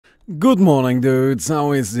Good morning, dudes.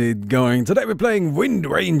 How is it going? Today we're playing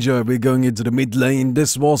Windranger. We're going into the mid lane.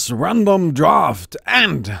 This was random draft,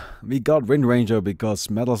 and we got Windranger because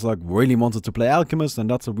Metalslug really wanted to play Alchemist, and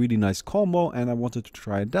that's a really nice combo. And I wanted to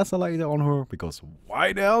try Desolator on her because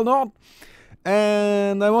why the hell not?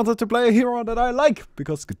 And I wanted to play a hero that I like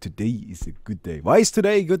because today is a good day. Why is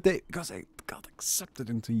today a good day? Because I got accepted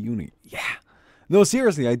into uni. Yeah. No,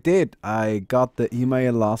 seriously, I did. I got the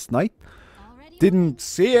email last night. Didn't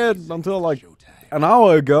see it until like an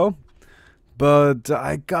hour ago, but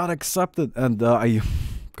I got accepted, and I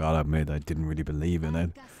gotta admit I didn't really believe in it.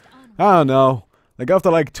 I don't know, like after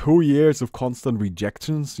like 2 years of constant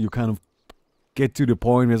rejections, you kind of get to the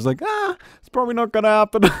point where it's like, it's probably not gonna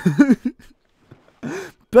happen.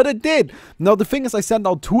 But it did. Now the thing is, I sent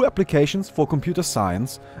out 2 applications for computer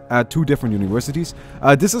science at 2 different universities.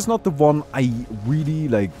 This is not the one I really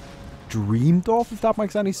like dreamed of, if that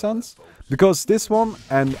makes any sense. Because this one,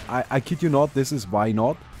 and I kid you not, this is why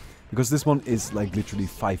not. Because this one is like literally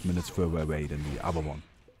 5 minutes further away than the other one.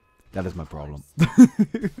 That is my problem.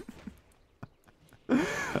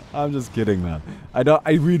 I'm just kidding, man.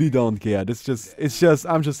 I really don't care.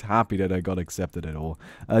 I'm just happy that I got accepted at all.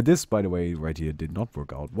 This, by the way, right here did not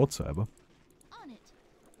work out whatsoever.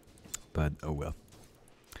 But oh well.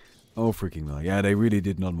 Oh freaking well. Yeah, they really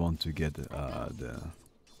did not want to get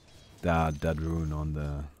that rune on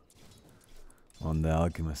the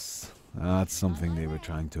alchemist. That's something they were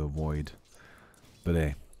trying to avoid. But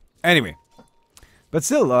hey. Anyway. But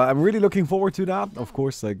still, I'm really looking forward to that. Of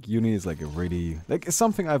course, like, uni is like a really... like, it's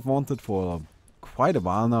something I've wanted for quite a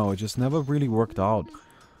while now. It just never really worked out.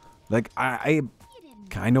 Like, I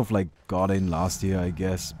kind of, like, got in last year, I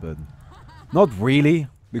guess. But not really.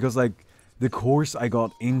 Because, like, the course I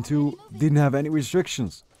got into didn't have any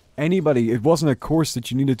restrictions. It wasn't a course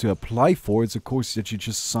that you needed to apply for. It's a course that you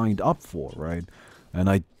just signed up for, right? And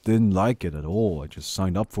I didn't like it at all. I just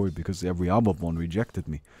signed up for it because every other one rejected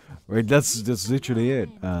me. Right? That's literally it.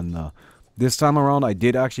 And this time around, I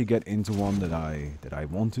did actually get into one that I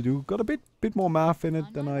want to do. Got a bit more math in it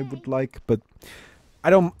than I would like, but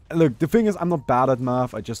I don't look. The thing is, I'm not bad at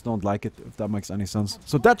math. I just don't like it. If that makes any sense.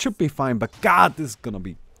 So that should be fine. But God, this is gonna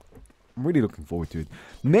be. I'm really looking forward to it.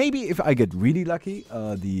 Maybe if I get really lucky,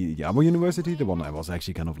 the Yabo University, the one I was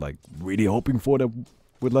actually kind of like really hoping for that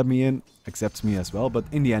would let me in, accepts me as well. But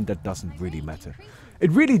in the end, that doesn't really matter.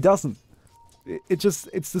 It really doesn't.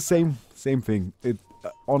 It's the same thing. It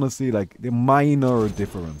honestly, like, the minor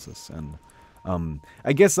differences. And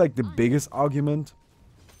I guess like the biggest argument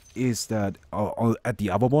is that at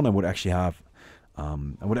the other one, I would actually have,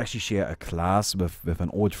 I would actually share a class with an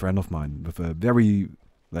old friend of mine, with a very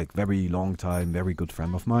long time, very good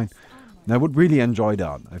friend of mine. And I would really enjoy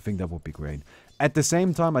that. I think that would be great. At the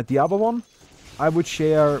same time, at the other one, I would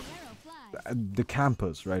share the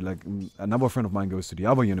campus, right? Like, another friend of mine goes to the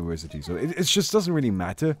other university, so it just doesn't really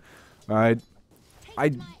matter, right?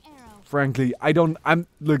 Frankly,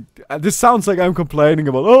 look, this sounds like I'm complaining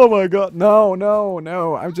about, oh my god, no,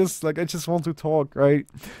 I'm just, like, I just want to talk, right?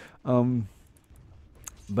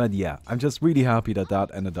 But yeah, I'm just really happy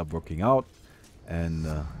that ended up working out. And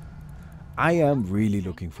I am really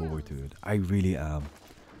looking forward to it. I really am.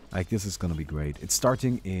 Like, this is gonna be great. It's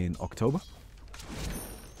starting in October.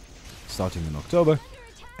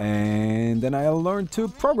 And then I'll learn to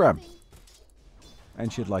program.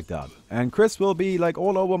 And shit like that. And Chris will be, like,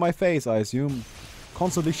 all over my face, I assume.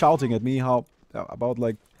 Constantly shouting at me about,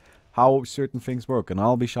 like, how certain things work. And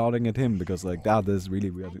I'll be shouting at him because, like, that is really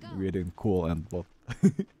weird and cool. And, well...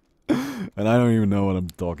 and I don't even know what I'm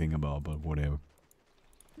talking about, but whatever.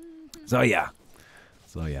 So yeah.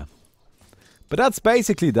 But that's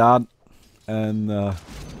basically that. And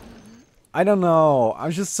I don't know.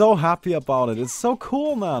 I'm just so happy about it. It's so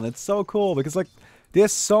cool, man. It's so cool because, like,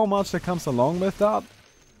 there's so much that comes along with that.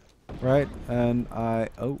 Right? And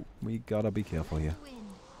oh, we gotta be careful here.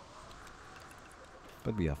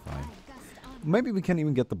 But we are fine. Maybe we can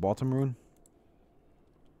even get the bottom rune.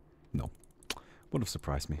 No. Would have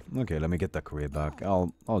surprised me. Okay, let me get that career back.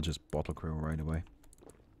 I'll just bottle crew right away.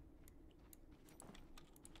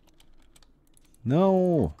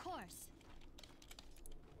 No.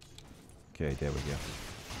 Okay, there we go.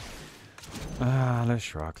 Let's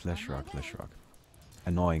shrug.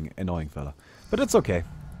 Annoying fella. But it's okay.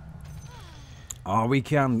 We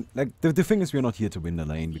can, like, the thing is, we're not here to win the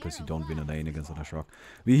lane, because you don't win a lane against a shrug.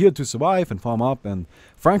 We're here to survive and farm up, and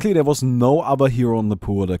frankly, there was no other hero on the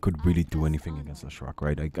pool that could really do anything against a shrug,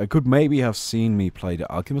 right? I could maybe have seen me play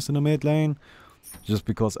the Alchemist in the mid lane, just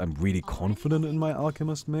because I'm really confident in my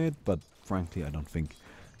Alchemist mid, but frankly, I don't think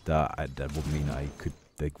that would mean I could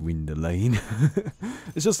like win the lane.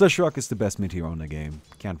 It's just Leshrac is the best mid hero in the game.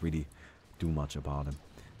 Can't really do much about him.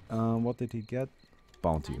 What did he get?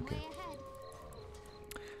 Bounty, okay.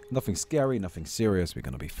 Nothing scary, nothing serious. We're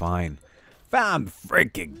gonna be fine.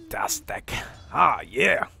 Fan-freaking-tastic. Ah,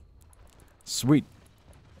 yeah. Sweet.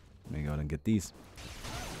 Let me go ahead and get these.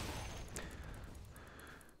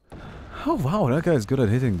 Oh, wow, that guy's good at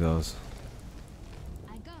hitting those.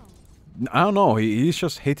 I don't know, he's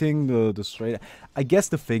just hitting the straight... I guess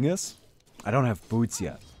the thing is, I don't have boots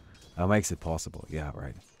yet. That makes it possible. Yeah,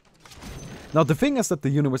 right. Now, the thing is that the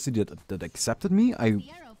university that accepted me,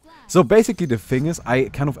 So basically, the thing is, I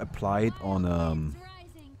kind of applied on,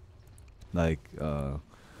 like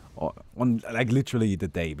literally the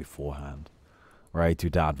day beforehand, right, to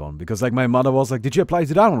that one. Because, like, my mother was like, did you apply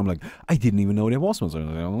to that one? I'm like, I didn't even know there was one. So I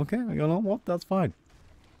was like, okay, you know what, that's fine.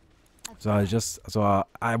 So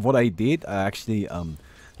what I did, I actually,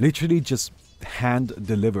 literally just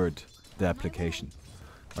hand-delivered the application,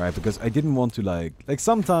 right? Because I didn't want to, like,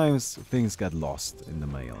 sometimes things get lost in the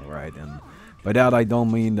mail, right? And by that, I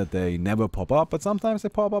don't mean that they never pop up, but sometimes they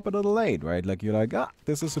pop up a little late, right? Like, you're like,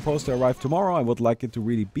 this is supposed to arrive tomorrow. I would like it to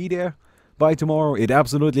really be there by tomorrow. It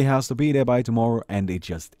absolutely has to be there by tomorrow, and it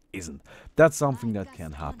just isn't. That's something that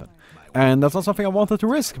can happen. And that's not something I wanted to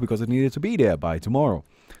risk, because it needed to be there by tomorrow.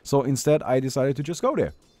 So instead, I decided to just go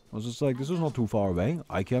there. I was just like, this is not too far away.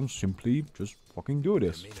 I can simply just fucking do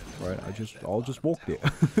this, right? I'll just walk there.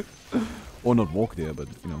 Or not walk there, but,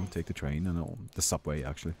 you know, take the train and the subway,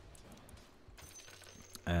 actually.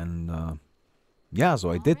 And, yeah, so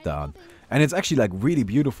I did that. And it's actually, like, really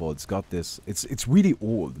beautiful. It's got this... It's really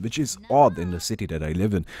old, which is odd in the city that I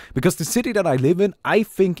live in. Because the city that I live in, I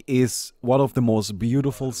think, is one of the most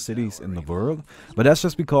beautiful cities in the world. But that's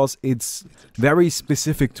just because it's very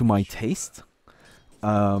specific to my taste.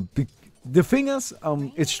 The thing is,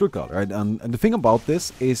 it's Stuttgart, right? And the thing about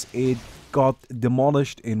this is it got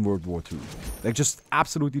demolished in World War II. Like, just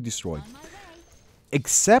absolutely destroyed.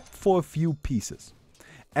 Except for a few pieces.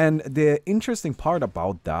 And the interesting part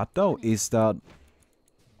about that, though, is that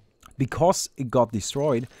because it got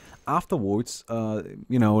destroyed, afterwards,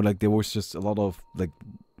 you know, like, there was just a lot of, like,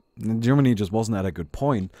 Germany just wasn't at a good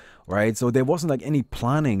point, right? So there wasn't, like, any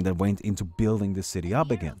planning that went into building the city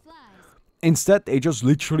up again. Instead, they just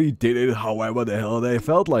literally did it however the hell they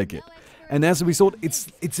felt like it. And as a result,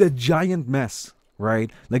 it's a giant mess, right?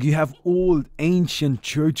 Like, you have old, ancient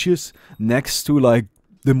churches next to, like,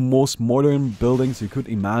 the most modern buildings you could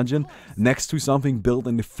imagine, next to something built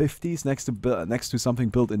in the 50s, next to something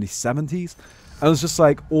built in the 70s. And it's just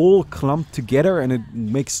like all clumped together, and it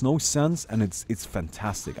makes no sense, and it's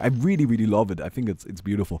fantastic. I really, really love it. I think it's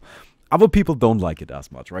beautiful. Other people don't like it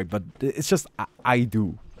as much, right? But it's just, I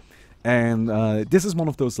do. And this is one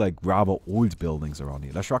of those, like, rather old buildings around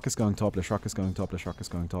here. Leshrac is going top, Leshrac is going top, Leshrac is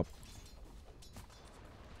going top.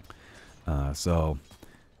 So...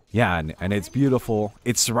 yeah, and it's beautiful.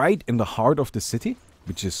 It's right in the heart of the city,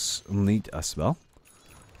 which is neat as well.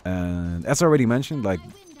 And as I already mentioned, like,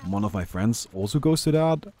 one of my friends also goes to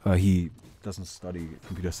that. He doesn't study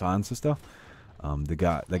computer science and stuff. The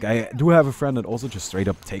guy, like, I do have a friend that also just straight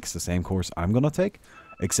up takes the same course I'm gonna take,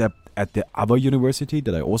 except at the other university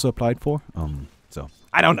that I also applied for. So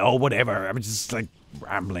I don't know, whatever. I'm just, like,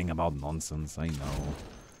 rambling about nonsense. I know,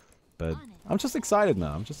 but I'm just excited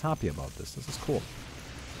now. I'm just happy about this. This is cool.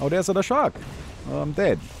 Oh, there's a shark. Oh, I'm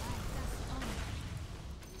dead.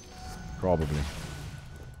 Probably.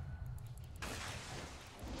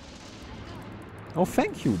 Oh,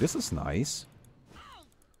 thank you. This is nice.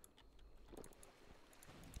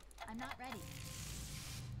 I'm not ready.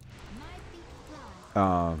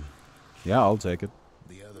 Yeah, I'll take it.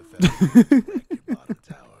 The other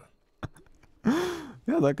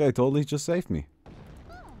yeah, that guy totally just saved me.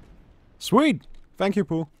 Sweet. Thank you,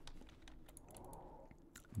 Pooh.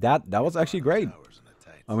 That was actually great.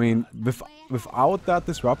 I mean, without that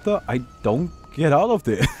disruptor, I don't get out of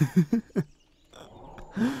there.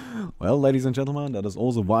 Well, ladies and gentlemen, that is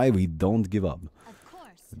also why we don't give up. Of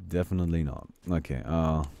course. Definitely not. Okay,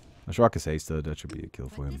 Leshrac is hasted. That should be a kill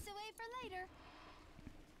for him.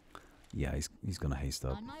 Yeah, he's gonna haste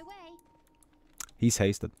up. He's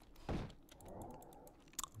hasted.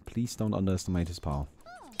 Please don't underestimate his power.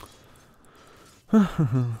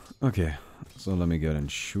 Okay, so let me go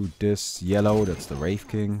and shoot this yellow. That's the Wraith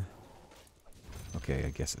King. Okay, I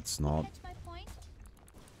guess it's not.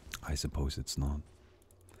 I suppose it's not.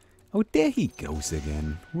 Oh, there he goes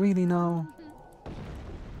again. Really now?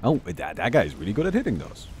 Oh, that guy is really good at hitting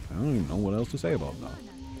those. I don't even know what else to say about that.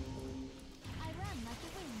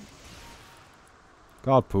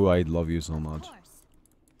 God, Pooh, I love you so much.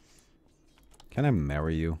 Can I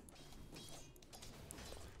marry you?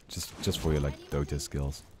 Just for your, like, Dota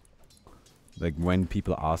skills. Like, when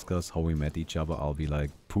people ask us how we met each other, I'll be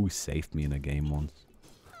like, Pooh saved me in a game once.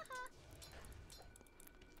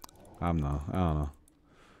 I don't know. I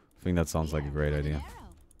think that sounds like a great idea.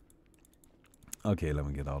 Okay, let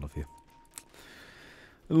me get out of here.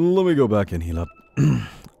 Let me go back and heal up.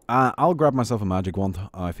 I'll grab myself a magic wand.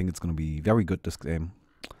 I think it's gonna be very good this game.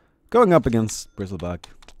 Going up against Bristleback,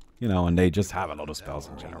 you know, and they just have a lot of spells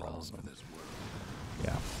in general. So.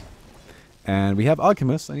 Yeah. And we have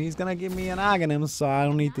Alchemist, and he's gonna give me an Aghanim, so I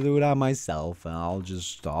don't need to do that myself. And I'll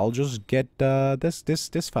just get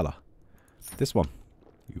this fella, this one.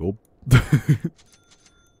 Yup.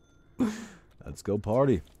 Let's go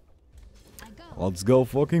party. Let's go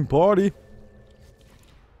fucking party.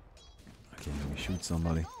 Okay, let me shoot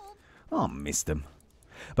somebody. Oh, missed him.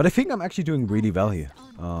 But I think I'm actually doing really well here.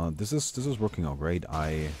 This is working out great.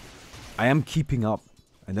 I am keeping up.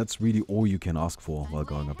 And that's really all you can ask for while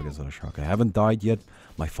going up against a shark. I haven't died yet.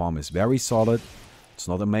 My farm is very solid. It's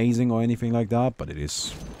not amazing or anything like that, but it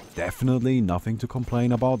is definitely nothing to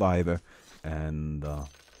complain about either. And,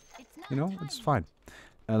 you know, it's fine.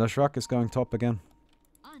 And the shark is going top again.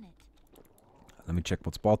 Let me check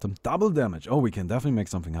what's bottom. Double damage. Oh, we can definitely make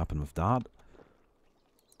something happen with that.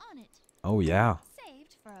 Oh, yeah.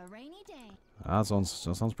 That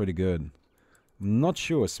sounds pretty good. I'm not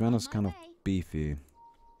sure. Sven is kind of beefy.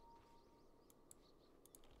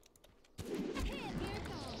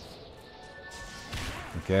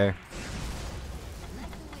 Okay.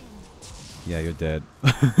 Yeah, you're dead.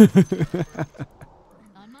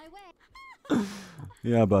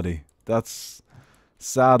 Yeah, buddy. That's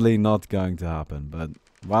sadly not going to happen. But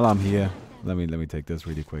while I'm here, let me take this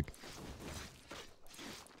really quick.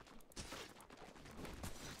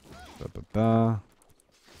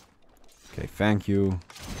 Okay, thank you.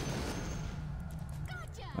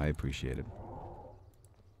 I appreciate it.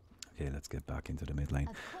 Okay, let's get back into the mid lane.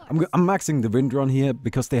 I'm maxing the Windranger here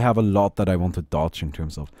because they have a lot that I want to dodge in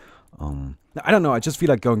terms of... I don't know, I just feel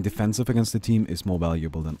like going defensive against the team is more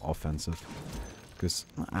valuable than offensive. Because,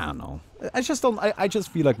 I don't know. I just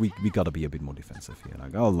feel like we gotta be a bit more defensive here.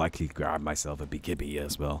 Like, I'll likely grab myself a BKB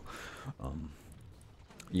as well.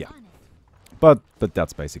 Yeah. But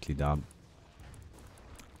that's basically that.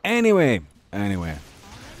 Anyway.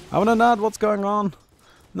 Other than that, what's going on?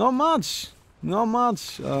 Not much.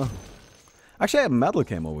 Actually, Metal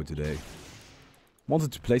came over today.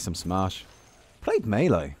 Wanted to play some Smash. Played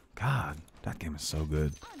Melee. God, that game is so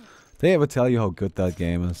good. Did I ever tell you how good that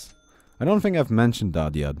game is? I don't think I've mentioned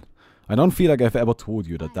that yet. I don't feel like I've ever told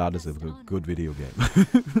you that that is a good video game.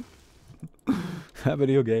 That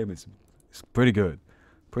video game is pretty good.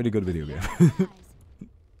 Pretty good video game.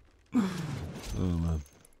 Oh, man.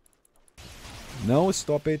 No,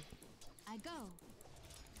 stop it.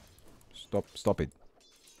 Stop it.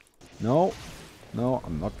 No,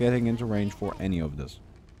 I'm not getting into range for any of this.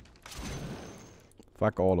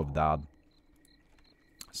 Fuck all of that.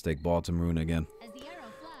 Let's take bottom rune again.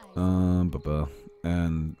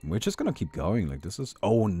 And we're just gonna keep going. Like, this is...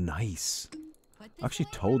 Oh, nice. Actually,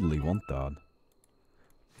 totally want that.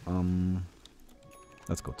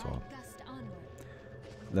 Let's go top.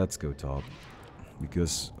 Let's go top.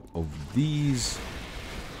 Because of these...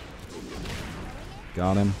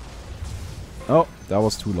 Got him. Oh, that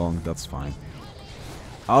was too long. That's fine.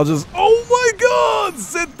 I'll just... Oh my god!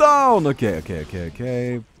 Sit down!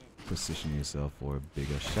 Okay. Position yourself for a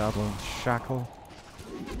bigger shackle.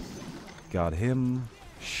 Got him.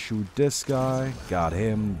 Shoot this guy. Got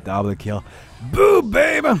him. Double kill. Boom,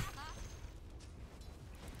 baby!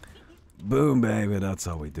 Boom, baby. That's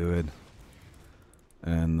how we do it.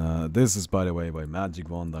 And this is, by the way, my magic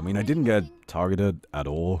wand. I mean, I didn't get targeted at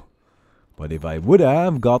all. But if I would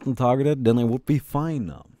have gotten targeted, then I would be fine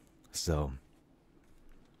now. So,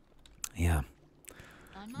 yeah.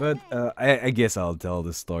 But I guess I'll tell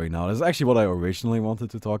this story now. This is actually what I originally wanted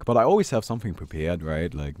to talk about. I always have something prepared,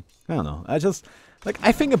 right? Like, I don't know. I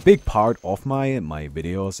think a big part of my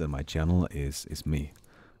videos and my channel is me.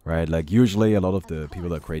 Right? Like, usually a lot of the people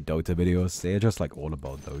that create Dota videos, they're just like all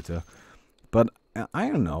about Dota. But I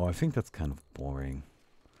don't know. I think that's kind of boring.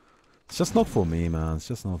 It's just not for me, man. It's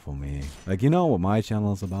just not for me. Like, you know what my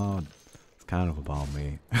channel is about? It's kind of about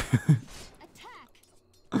me.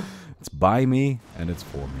 It's by me, and it's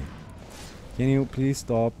for me. Can you please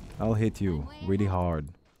stop? I'll hit you really hard.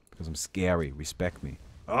 Because I'm scary. Respect me.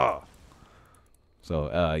 Ugh.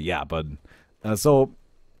 So, yeah, but...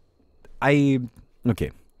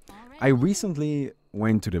 Okay. I recently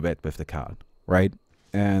went to the vet with the cat, right?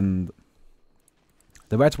 And...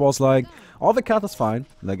 The vet was like, all the cat is fine,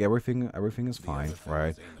 like everything is fine,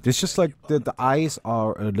 right? It's just like the eyes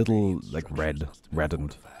are a little like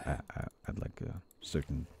reddened at like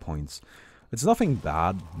certain points. It's nothing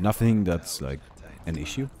bad, nothing that's like an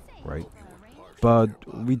issue, right? But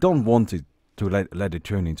we don't want it to let it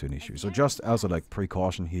turn into an issue. So just as a like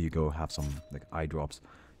precaution, here you go, have some like eye drops.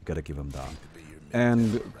 You gotta give him that.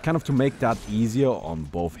 And kind of to make that easier on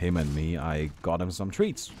both him and me, I got him some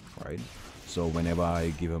treats, right? So whenever I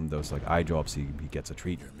give him those like eye drops, he gets a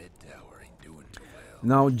treat.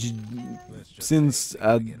 Now, since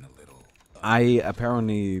I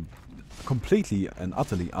apparently completely and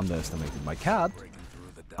utterly underestimated my cat,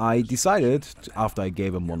 I decided, after I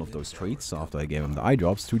gave him one of those treats, after I gave him the eye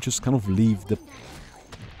drops, to just kind of leave the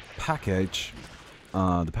packaging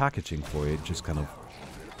for it, just kind of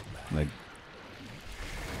like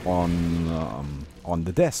on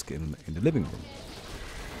the desk in the living room.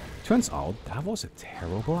 Turns out that was a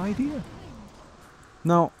terrible idea.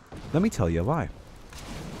 Now, let me tell you why.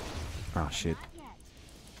 Ah, shit.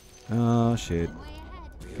 Ah, shit.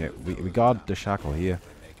 Okay, we got the shackle here.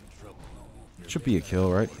 Should be a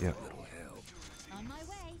kill, right? Yeah.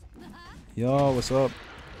 Yo, what's up?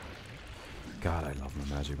 God, I love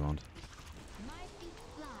my magic wand.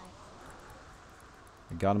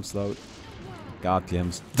 I got him slowed. God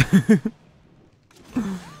glimpsed.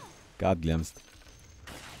 God glimpsed.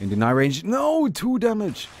 In deny range. No! 2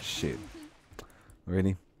 damage! Shit.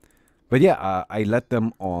 Really? But yeah, I let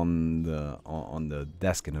them on the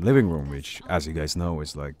desk in the living room, which, as you guys know,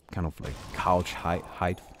 is like kind of like couch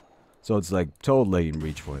height. So it's like totally in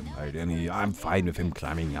reach for him, right? And I'm fine with him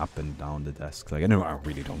climbing up and down the desk. Like, I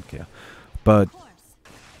really don't care. But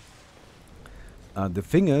the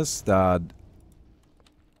thing is that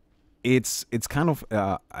it's kind of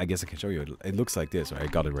I guess I can show you. It looks like this. Right? I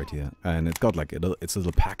got it right here, and it's got like it's a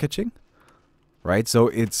little packaging, right? So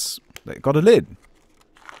it's got a lid.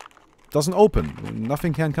 Doesn't open.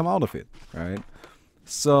 Nothing can come out of it, right?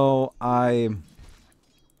 So I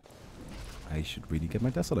should really get my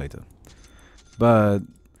desolator, but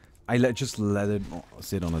I just let it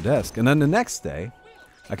sit on the desk, and then the next day,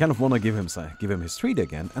 I kind of want to give him his treat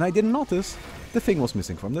again, and I didn't notice the thing was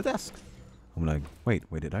missing from the desk. I'm like, wait,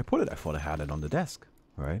 where did I put it? I thought I had it on the desk,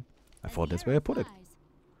 right? I thought that's where I put it.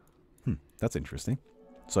 That's interesting.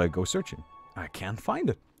 So I go searching. I can't find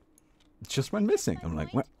it. It just went missing. I'm like,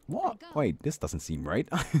 what? Wait, this doesn't seem right.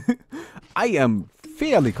 I am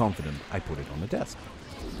fairly confident I put it on the desk.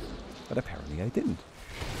 But apparently I didn't.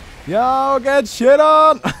 Yo, get shit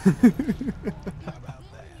on!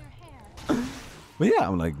 But yeah,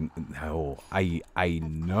 I'm like, no, I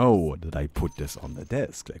know that I put this on the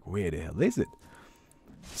desk. Like, where the hell is it?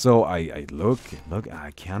 So I look,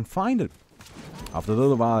 I can't find it. After a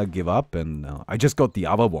little while, I give up, and I just got the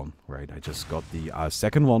other one, right? I just got the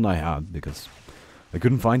second one I had, because I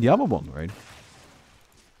couldn't find the other one, right?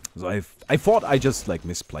 So I thought I just, like,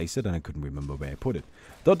 misplaced it, and I couldn't remember where I put it.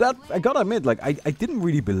 Though that, I gotta admit, like, I didn't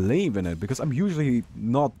really believe in it, because I'm usually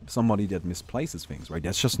not somebody that misplaces things, right?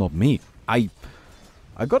 That's just not me. I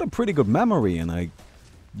got a pretty good memory, and I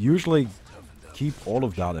usually keep all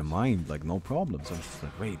of that in mind, like, no problem. So I'm just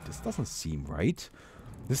like, wait, this doesn't seem right.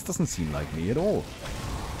 This doesn't seem like me at all.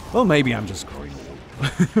 Well, maybe I'm just growing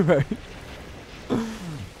old. Right?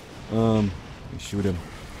 We shoot him.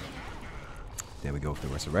 There we go with the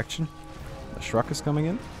resurrection. The shrug is coming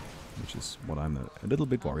in, which is what I'm a little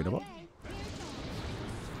bit worried about.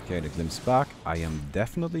 Okay, the glimpse back. I am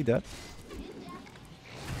definitely dead.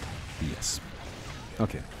 Yes.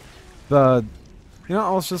 Okay. But, you know,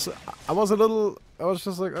 I was just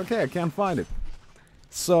like, okay, I can't find it.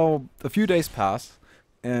 So, a few days pass,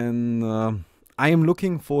 and I am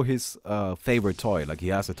looking for his favorite toy. Like, he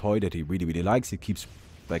has a toy that he really, really likes. He keeps,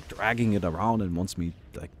 like, dragging it around and wants me,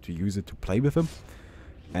 like, to use it to play with him.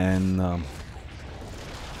 And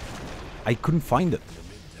I couldn't find it.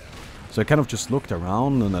 So I kind of just looked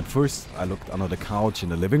around, and at first I looked under the couch in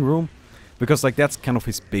the living room. Because, like, that's kind of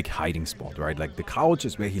his big hiding spot, right? Like, the couch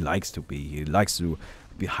is where he likes to be. He likes to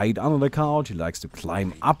hide under the couch. He likes to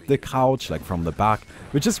climb up the couch, like, from the back.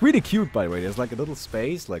 Which is really cute, by the way. There's, like, a little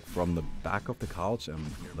space, like, from the back of the couch and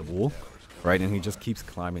the wall, right? And he just keeps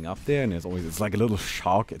climbing up there. And it's like a little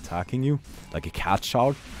shark attacking you. Like a cat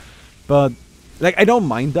shark. But, like, I don't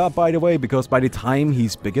mind that, by the way. Because by the time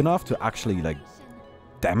he's big enough to actually, like,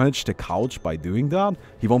 damage the couch by doing that,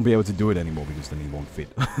 he won't be able to do it anymore, because then he won't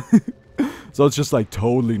fit. So it's just, like,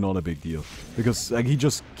 totally not a big deal. Because, like, he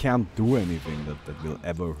just can't do anything that will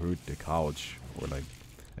ever hurt the couch. Or, like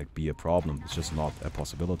be a problem. It's just not a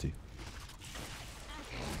possibility.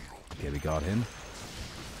 Okay, we got him.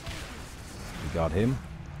 We got him.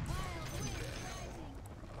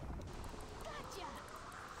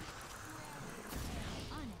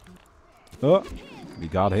 Oh, we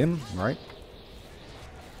got him, right?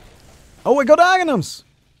 Oh, I got Aghanims!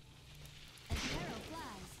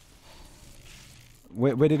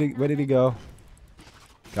 Where did he go?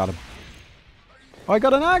 Got him. Oh, I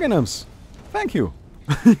got an Aghanims! Thank you!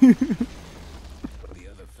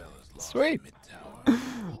 Sweet!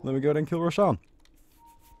 Let me go ahead and kill Roshan.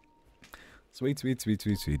 Sweet, sweet, sweet,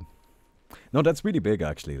 sweet, sweet. No, that's really big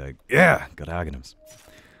actually, like, yeah, got Aghanims.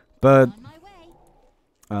 But,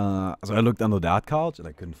 so I looked under that couch and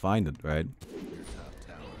I couldn't find it, right?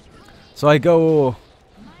 So I go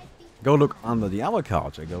look under the other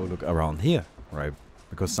couch, I go look around here, right?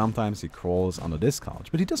 Because sometimes he crawls under this couch,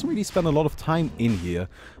 but he doesn't really spend a lot of time in here,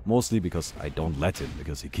 mostly because I don't let him,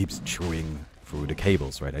 because he keeps chewing through the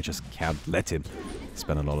cables, right? I just can't let him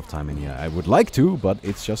spend a lot of time in here. I would like to, but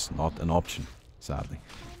it's just not an option, sadly.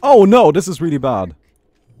 Oh no, this is really bad.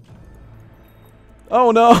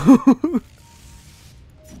 Oh no!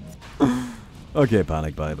 Okay,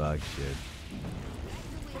 panic buyback, shit.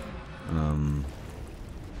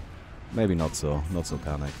 Maybe not so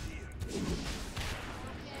panic.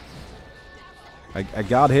 I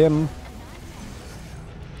got him.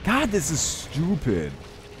 God, this is stupid.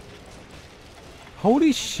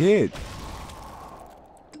 Holy shit.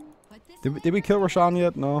 Did we kill Roshan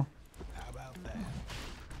yet? No.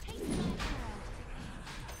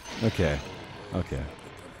 Okay. Okay.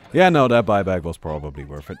 Yeah, no, that buyback was probably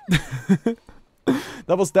worth it.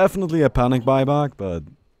 That was definitely a panic buyback, but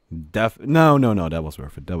no, that was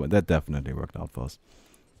worth it. That definitely worked out for us.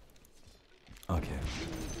 Okay.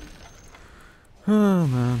 Oh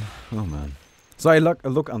man, oh man. So I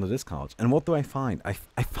look under this couch, and what do I find? I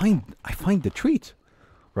find the treat,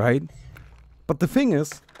 right? But the thing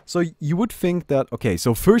is, so you would think that, okay,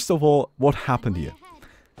 so first of all, what happened here?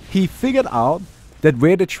 He figured out that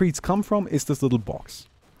where the treats come from is this little box.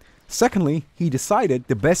 Secondly, he decided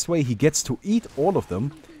the best way he gets to eat all of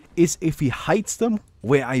them is if he hides them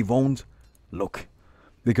where I won't look.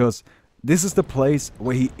 Because this is the place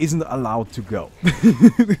where he isn't allowed to go.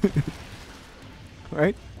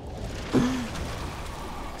 Right?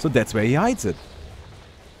 So that's where he hides it.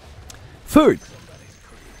 Third,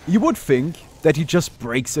 you would think that he just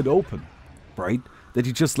breaks it open, right? That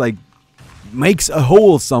he just like makes a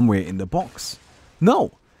hole somewhere in the box.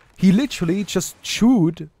 No, he literally just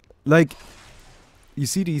chewed, like, you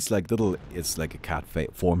see these like little, it's like a cat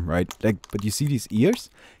form, right? Like, but you see these ears?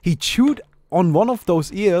 He chewed on one of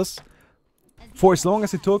those ears for as long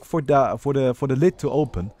as it took for the lid to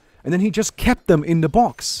open. And then he just kept them in the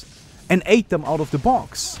box and ate them out of the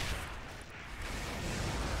box.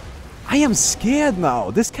 I am scared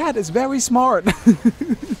now. This cat is very smart.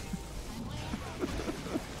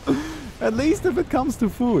 At least if it comes to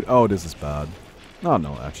food. Oh, this is bad. No,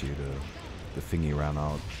 no, actually the thingy ran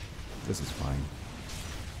out. This is fine.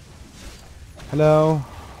 Hello.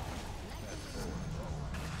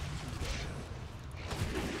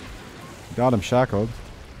 Got him shackled.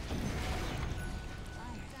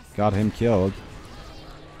 Got him killed.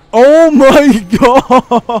 Oh my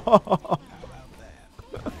god!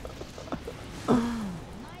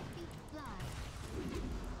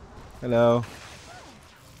 Hello.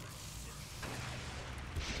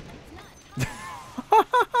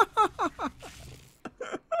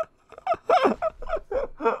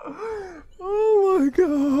 Oh my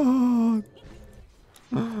god!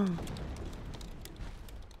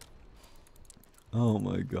 Oh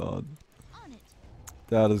my god.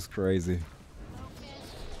 That is crazy.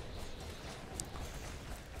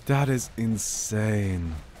 That is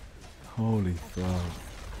insane. Holy fuck.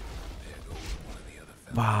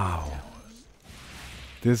 Wow.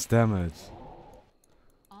 This damage.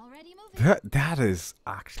 That is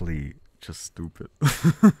actually just stupid.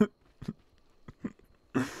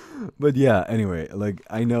 But yeah, anyway, like,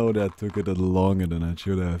 I know that took it a little longer than I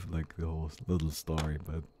should have, like, the whole little story,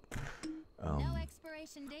 but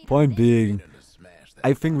point being,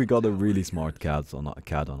 I think we got a really smart cat on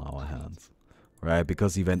our hands, right?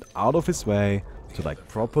 Because he went out of his way to like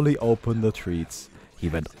properly open the treats. He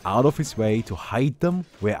went out of his way to hide them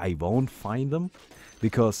where I won't find them,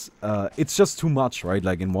 because it's just too much, right?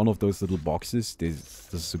 Like in one of those little boxes,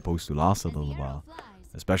 this is supposed to last a little while,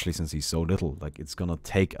 especially since he's so little. Like, it's gonna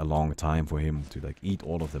take a long time for him to like eat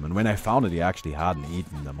all of them. And when I found it, he actually hadn't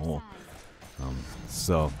eaten them all.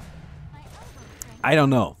 So I don't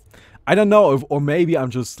know. I don't know if, or maybe I'm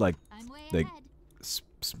just like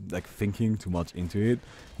thinking too much into it.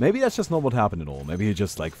 Maybe that's just not what happened at all. Maybe he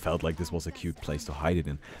just like felt like this was a cute place to hide it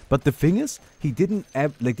in. But the thing is, he didn't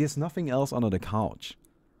like, there's nothing else under the couch,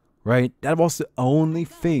 right? That was the only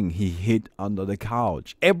thing he hid under the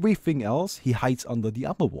couch. Everything else he hides under the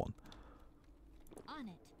other one.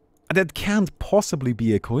 That can't possibly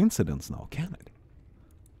be a coincidence now, can it?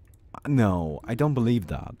 No, I don't believe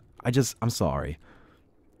that. I'm sorry.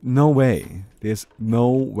 No way. There's no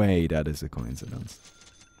way that is a coincidence.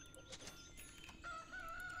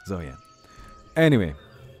 So yeah. Anyway.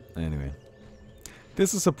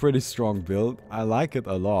 This is a pretty strong build. I like it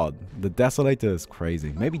a lot. The Desolator is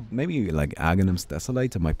crazy. Maybe like Aghanim's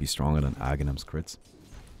Desolator might be stronger than Aghanim's crits.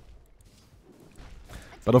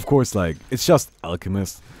 But of course, like, it's just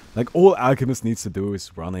Alchemist. Like, all Alchemist needs to do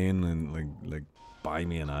is run in and like buy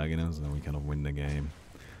me an Aghanim's and then we kind of win the game.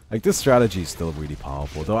 Like, this strategy is still really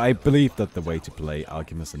powerful. Though I believe that the way to play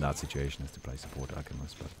Alchemist in that situation is to play support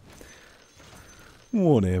Alchemist, but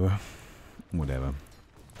whatever.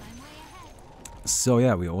 So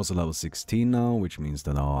yeah, we're also level 16 now, which means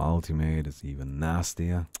that our ultimate is even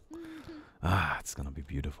nastier. It's gonna be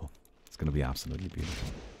beautiful. It's gonna be absolutely beautiful.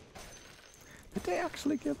 Did they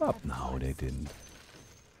actually give up? No, they didn't.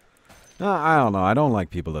 I don't know. I don't like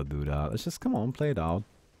people that do that. It's just, come on, play it out.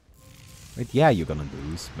 Right, yeah, you're gonna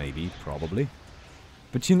lose. Maybe, probably.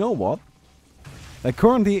 But you know what? Like,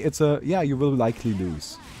 currently, it's a, yeah, you will likely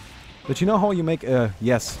lose. But you know how you make a,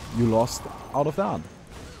 yes, you lost out of that?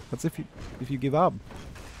 That's if you give up.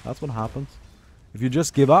 That's what happens. If you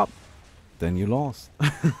just give up, then you lost.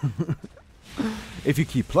 If you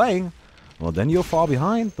keep playing, well, then you're far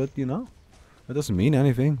behind, but you know, that doesn't mean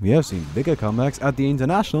anything. We have seen bigger comebacks at the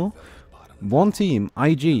International. One team,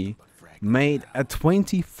 IG, made a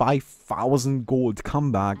 25,000 gold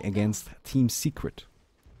comeback against Team Secret.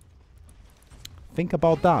 Think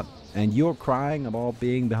about that. And you're crying about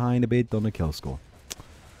being behind a bit on the kill score.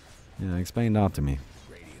 Yeah, explain that to me.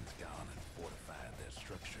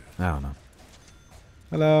 I don't know.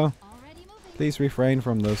 Hello. Please refrain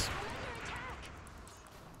from this.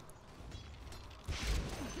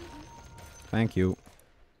 Thank you.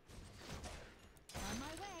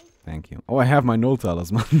 Thank you. Oh, I have my null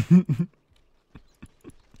talisman.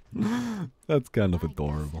 That's kind of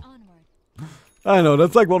adorable. I know,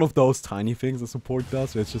 that's like one of those tiny things the support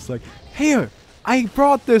does. Where it's just like, here, I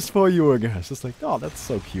brought this for you again. It's just like, oh, that's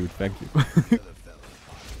so cute. Thank you.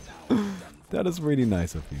 That is really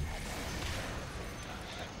nice of you.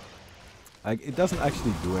 Like, it doesn't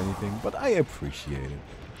actually do anything, but I appreciate it.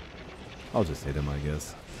 I'll just hit him, I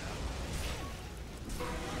guess.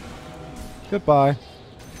 Goodbye.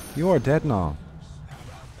 You are dead now.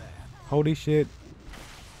 Holy shit.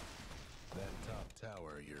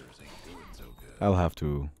 I'll have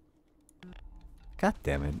to... God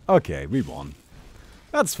damn it. Okay, we won.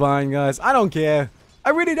 That's fine, guys. I don't care. I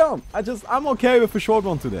really don't. I'm okay with a short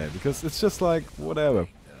one today, because it's just like, whatever.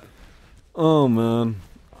 Oh, man.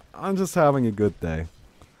 I'm just having a good day.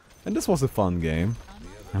 And this was a fun game.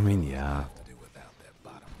 I mean, yeah.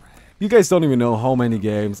 You guys don't even know how many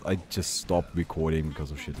games I just stopped recording because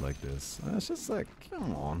of shit like this. It's just like,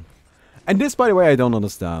 come on. And this, by the way, I don't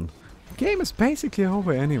understand. The game is basically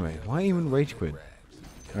over anyway. Why even rage quit?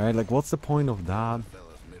 Right? Like, what's the point of that? Nah,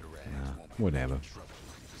 whatever.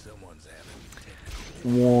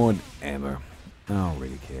 Whatever. I don't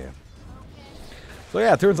really care. So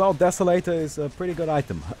yeah, turns out Desolator is a pretty good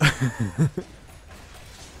item.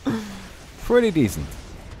 Pretty decent.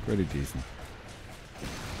 Pretty decent.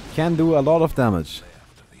 Can do a lot of damage.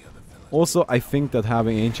 Also, I think that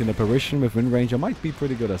having Ancient Apparition with Windranger might be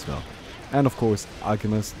pretty good as well. And of course,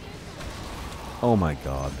 Alchemist. Oh my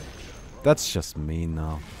god. That's just mean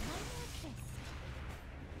now.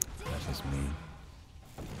 That's just mean.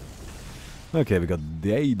 Okay, we got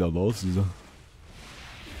the losses.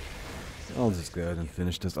 I'll just go ahead and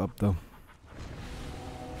finish this up though.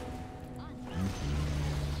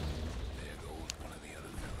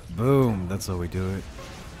 Boom, that's how we do it.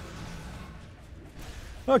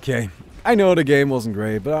 Okay, I know the game wasn't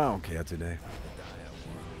great, but I don't care today.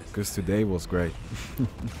 Because today was great.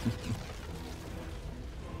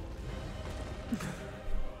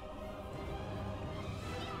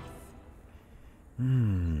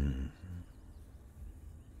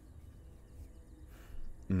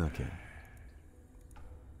 Okay.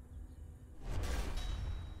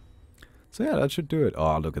 So yeah, that should do it.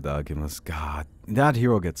 Oh, look at that Alchemist. God, that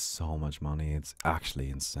hero gets so much money. It's actually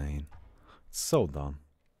insane. It's so dumb.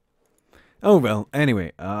 Oh well,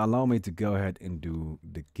 anyway, allow me to go ahead and do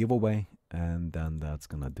the giveaway. And then that's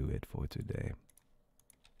gonna do it for today.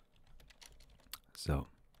 So,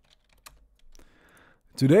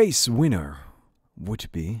 today's winner would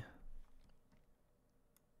be...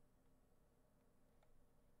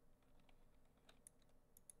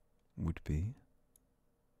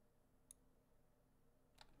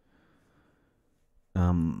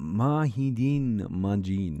 Mahidin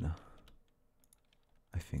Majin,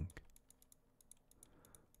 I think.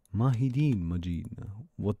 Mahideen Majid,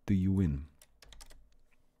 what do you win?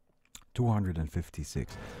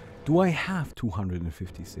 256. Do I have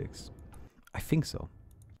 256? I think so.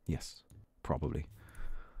 Yes, probably.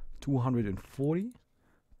 240,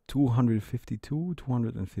 252,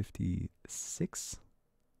 256.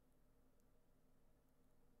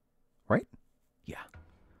 Right? Yeah.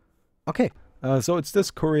 Okay, so it's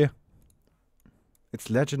this courier. It's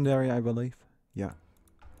legendary, I believe. Yeah.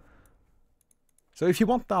 So if you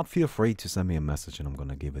want that, feel free to send me a message and I'm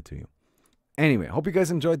gonna give it to you. Anyway, hope you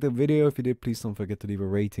guys enjoyed the video. If you did, please don't forget to leave a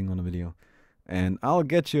rating on the video. And I'll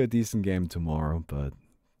get you a decent game tomorrow, but,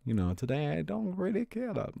 you know, today I don't really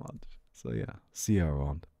care that much. So yeah, see you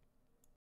around.